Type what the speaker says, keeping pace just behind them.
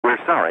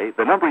sorry,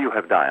 the number you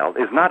have dialed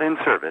is not in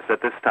service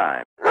at this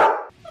time.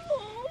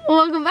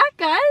 Welcome back,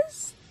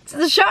 guys, to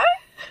the show.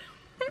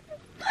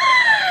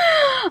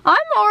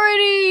 I'm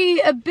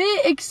already a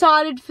bit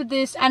excited for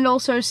this and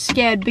also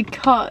scared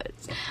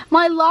because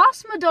my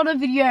last Madonna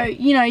video,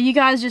 you know, you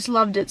guys just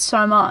loved it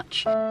so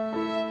much.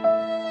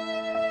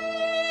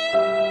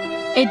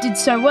 It did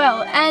so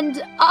well,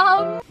 and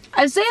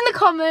I've seen the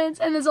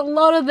comments and there's a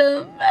lot of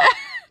them.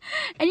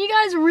 And you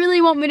guys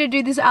really want me to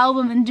do this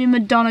album and do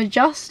Madonna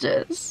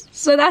justice.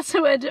 So that's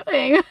what we're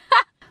doing.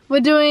 We're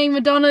doing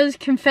Madonna's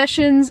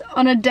Confessions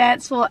on a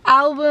Dancefloor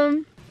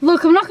album.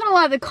 Look, I'm not gonna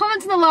lie, the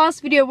comments in the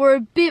last video were a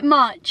bit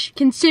much,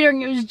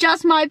 considering it was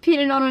just my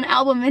opinion on an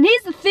album. And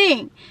here's the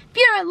thing, if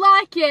you don't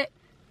like it,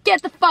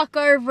 get the fuck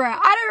over it.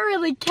 I don't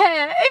really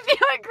care if you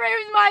agree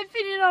with my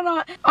opinion or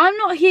not. I'm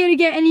not here to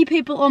get any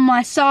people on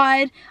my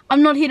side.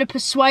 I'm not here to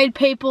persuade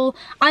people.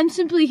 I'm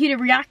simply here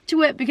to react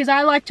to it because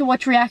I like to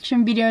watch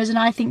reaction videos and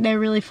I think they're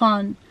really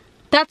fun.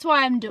 That's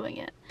why I'm doing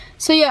it.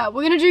 So yeah,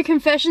 we're gonna do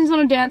Confessions on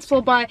a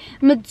Dancefloor by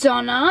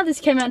Madonna.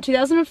 This came out in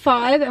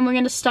 2005 and we're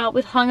gonna start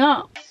with Hung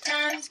Up.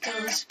 Time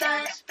goes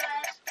by,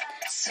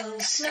 so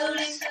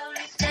slowly,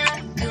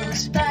 time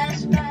goes by,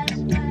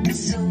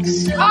 so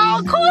slowly. Oh,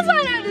 of course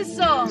I know this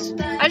song!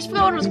 I just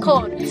forgot what it was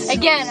called.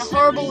 Again,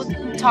 horrible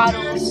with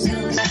titles.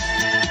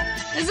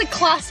 This is a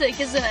classic,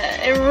 isn't it?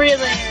 It really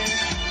is.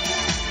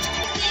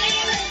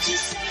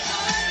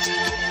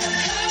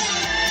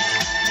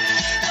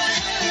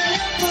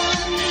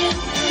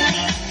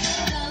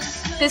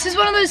 This is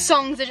one of those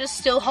songs that just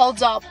still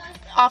holds up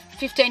after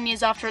 15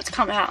 years after it's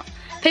come out.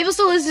 People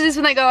still listen to this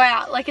when they go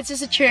out, like it's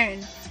just a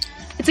tune.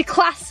 It's a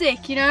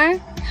classic, you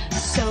know?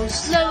 So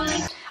slowly.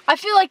 I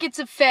feel like it's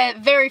a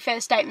very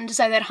fair statement to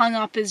say that Hung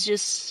Up is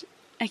just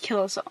a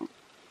killer song.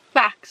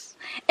 Facts.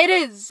 It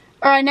is.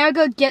 Alright, now we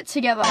got Get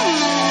Together.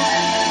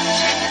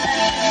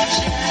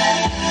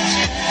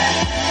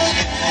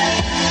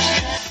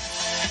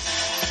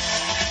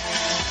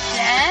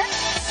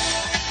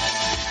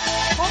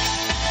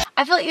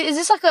 I feel like, is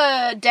this like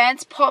a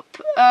dance pop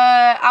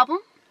album?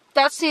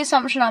 That's the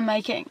assumption I'm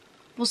making.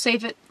 We'll see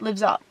if it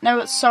lives up. No,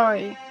 it's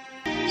Sorry.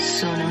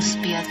 Sono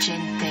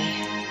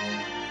spiacente.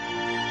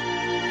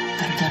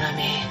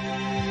 Perdonami.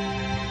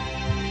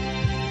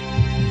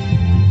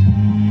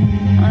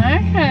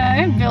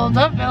 Okay, build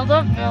up, build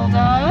up, build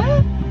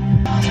up.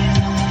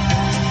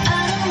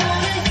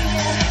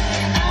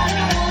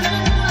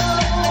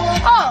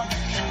 Oh!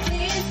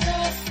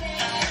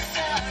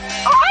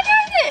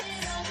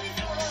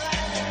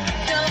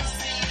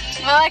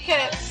 I like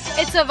it.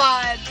 It's a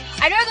vibe.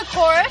 I know the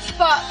chorus,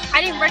 but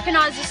I didn't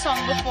recognize the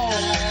song before.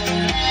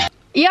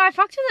 Yeah, I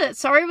fucked with it.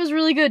 Sorry, it was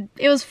really good.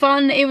 It was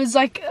fun. It was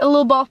like a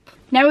little bop.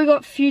 Now we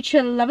got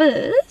Future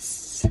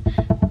Lovers.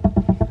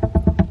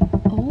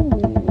 Ooh.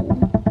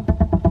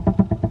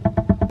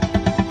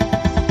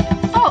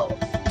 Oh,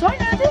 do I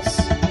know this?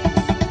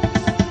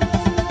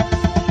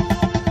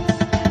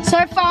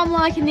 So far, I'm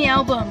liking the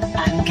album.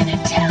 I'm gonna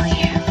tell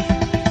you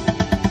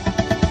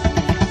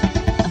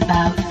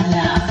about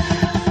love.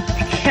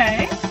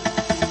 Okay.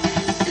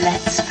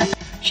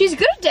 She's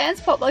good at dance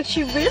pop, like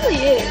she really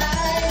is.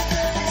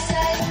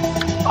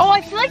 Oh,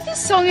 I feel like this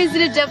song is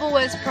The Devil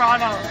Wears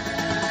Prada.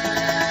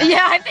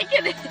 Yeah, I think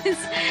it is.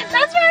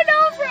 That's where I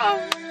know it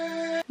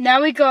from. Now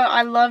we got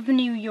I Love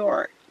New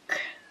York.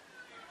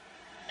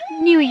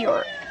 New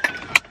York.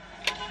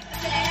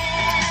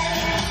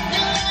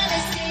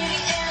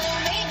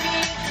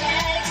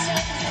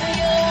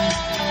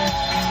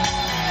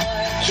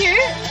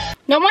 Cute.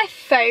 Not my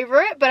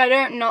favorite, but I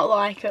don't not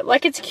like it.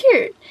 Like, it's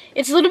cute.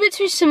 It's a little bit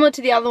too similar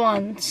to the other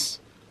ones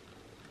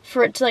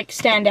for it to like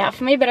stand out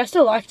for me, but I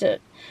still liked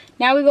it.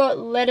 Now we got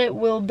Let It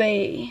Will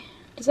Be.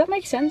 Does that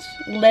make sense?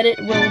 Let It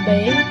Will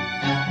Be.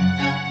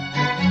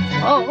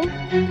 Oh.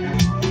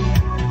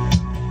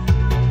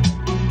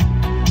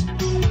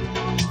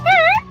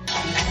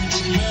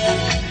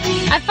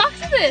 I fucked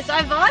with this.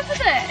 I vibe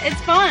with it.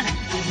 It's fun.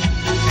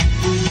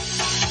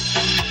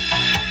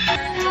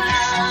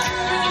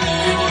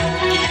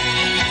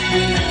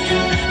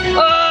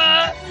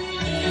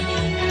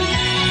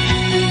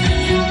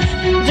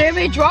 Do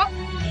we drop?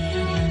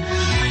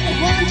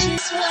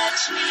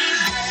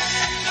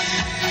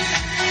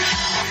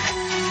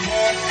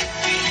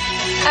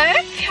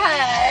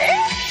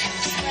 Okay.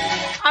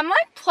 I'm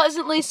like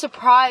pleasantly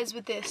surprised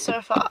with this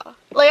so far.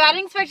 Like, I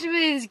didn't expect it to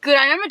be this good.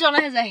 I know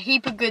Madonna has a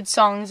heap of good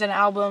songs and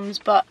albums,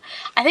 but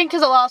I think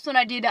because the last one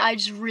I did, I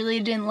just really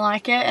didn't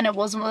like it and it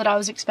wasn't what I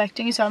was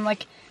expecting. So I'm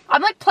like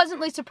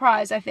pleasantly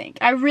surprised, I think.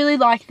 I really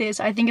like this.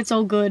 I think it's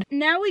all good.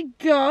 Now we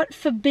got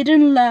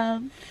Forbidden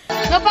Love.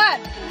 Not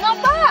bad.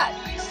 Not bad.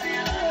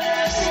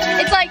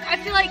 It's like, I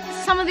feel like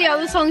some of the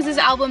other songs this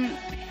album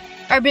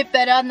are a bit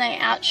better and they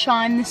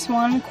outshine this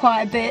one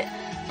quite a bit.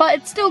 But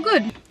it's still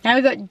good. Now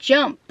we got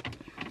Jump.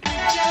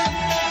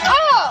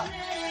 Oh!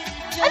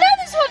 I know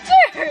this one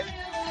too!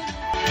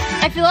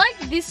 I feel like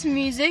this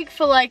music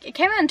for like, it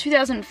came out in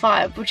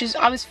 2005, which is,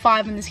 I was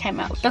 5 when this came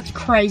out. That's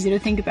crazy to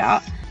think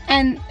about.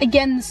 And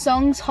again, the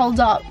songs hold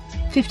up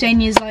 15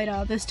 years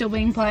later. They're still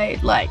being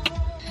played. Like,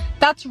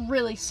 That's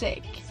really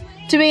sick.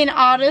 To be an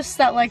artist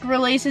that like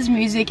releases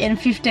music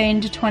and 15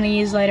 to 20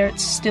 years later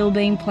it's still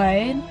being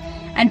played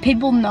and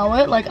people know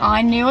it, like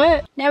I knew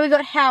it. Now we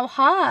got How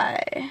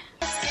High.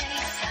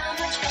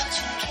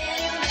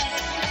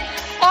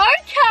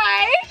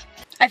 Okay.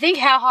 I think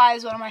How High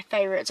is one of my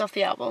favorites off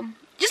the album.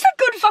 Just a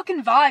good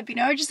fucking vibe, you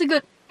know? Just a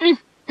good,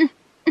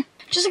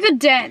 just a good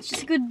dance,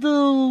 just a good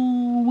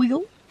little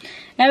wiggle.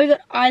 Now we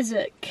got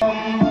Isaac.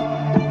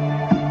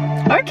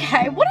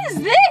 Okay, what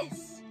is this?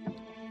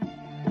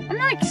 I'm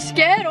like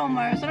scared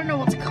almost. I don't know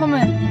what's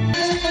coming.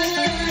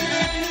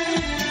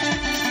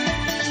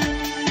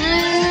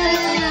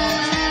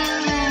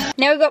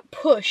 Now we got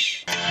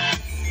Push.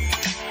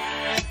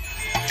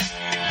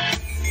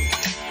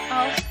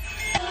 Oh.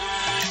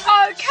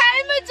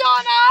 Okay,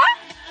 Madonna.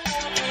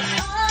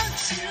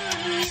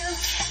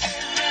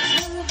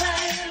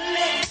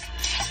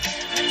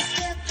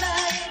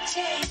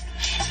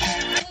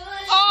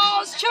 Oh,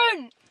 it's a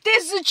tune.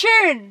 This is a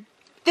tune.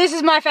 This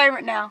is my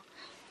favorite now.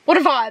 What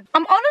a vibe.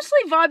 I'm honestly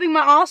vibing my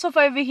ass off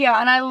over here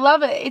and I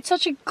love it. It's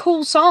such a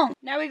cool song.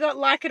 Now we got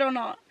Like It or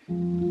Not. Ooh.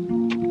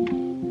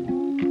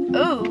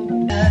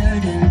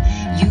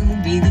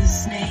 You'll be the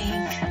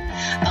snake.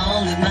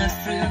 All of my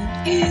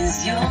fruit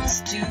is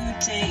yours to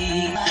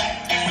take.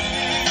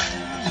 And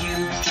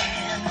you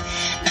can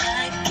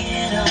like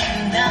it or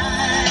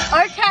not.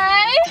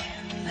 Okay.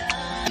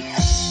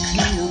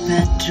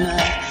 Cleopatra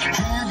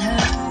had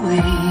her way.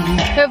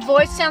 Her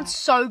voice sounds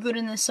so good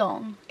in this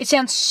song. It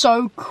sounds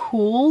so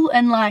cool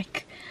and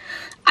like,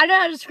 I don't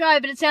know how to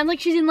describe it. It sounds like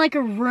she's in like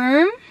a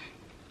room.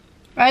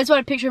 Right, that's what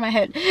I picture in my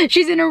head.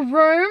 She's in a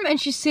room and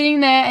she's sitting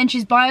there and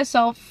she's by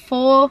herself,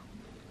 4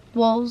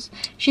 walls.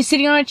 She's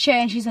sitting on a chair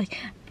and she's like,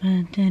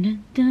 and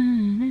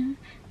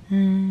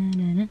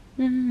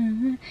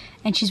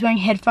she's wearing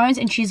headphones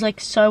and she's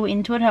like so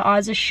into it. Her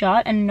eyes are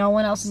shut and no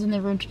one else is in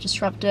the room to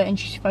disrupt her and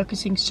she's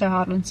focusing so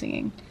hard on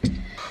singing.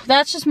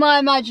 That's just my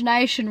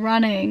imagination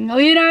running. Or,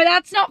 you know,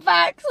 that's not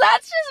facts.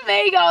 That's just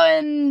me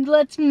going,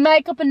 let's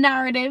make up a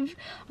narrative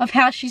of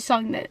how she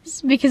sung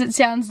this because it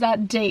sounds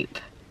that deep.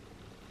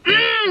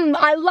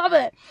 I love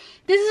it.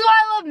 This is why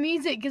I love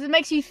music, because it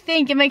makes you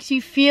think, it makes you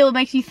feel, it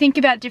makes you think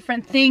about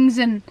different things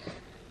and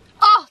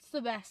oh, it's the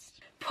best.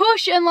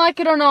 Push and Like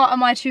It or Not are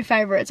my 2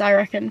 favorites, I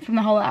reckon, from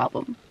the whole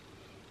album.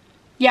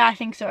 Yeah, I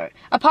think so.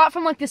 Apart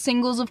from like the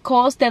singles, of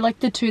course, they're like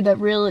the 2 that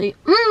really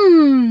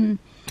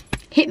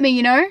hit me,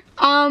 you know.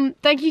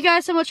 Thank you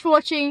guys so much for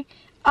watching.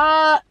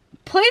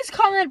 Please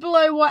comment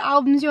below what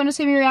albums you want to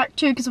see me react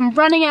to because I'm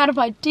running out of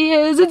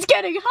ideas. It's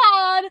getting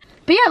hard.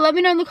 But yeah, let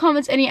me know in the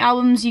comments any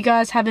albums you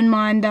guys have in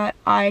mind that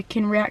I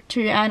can react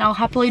to and I'll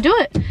happily do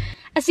it.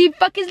 I'll see you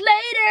fuckers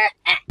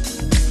later.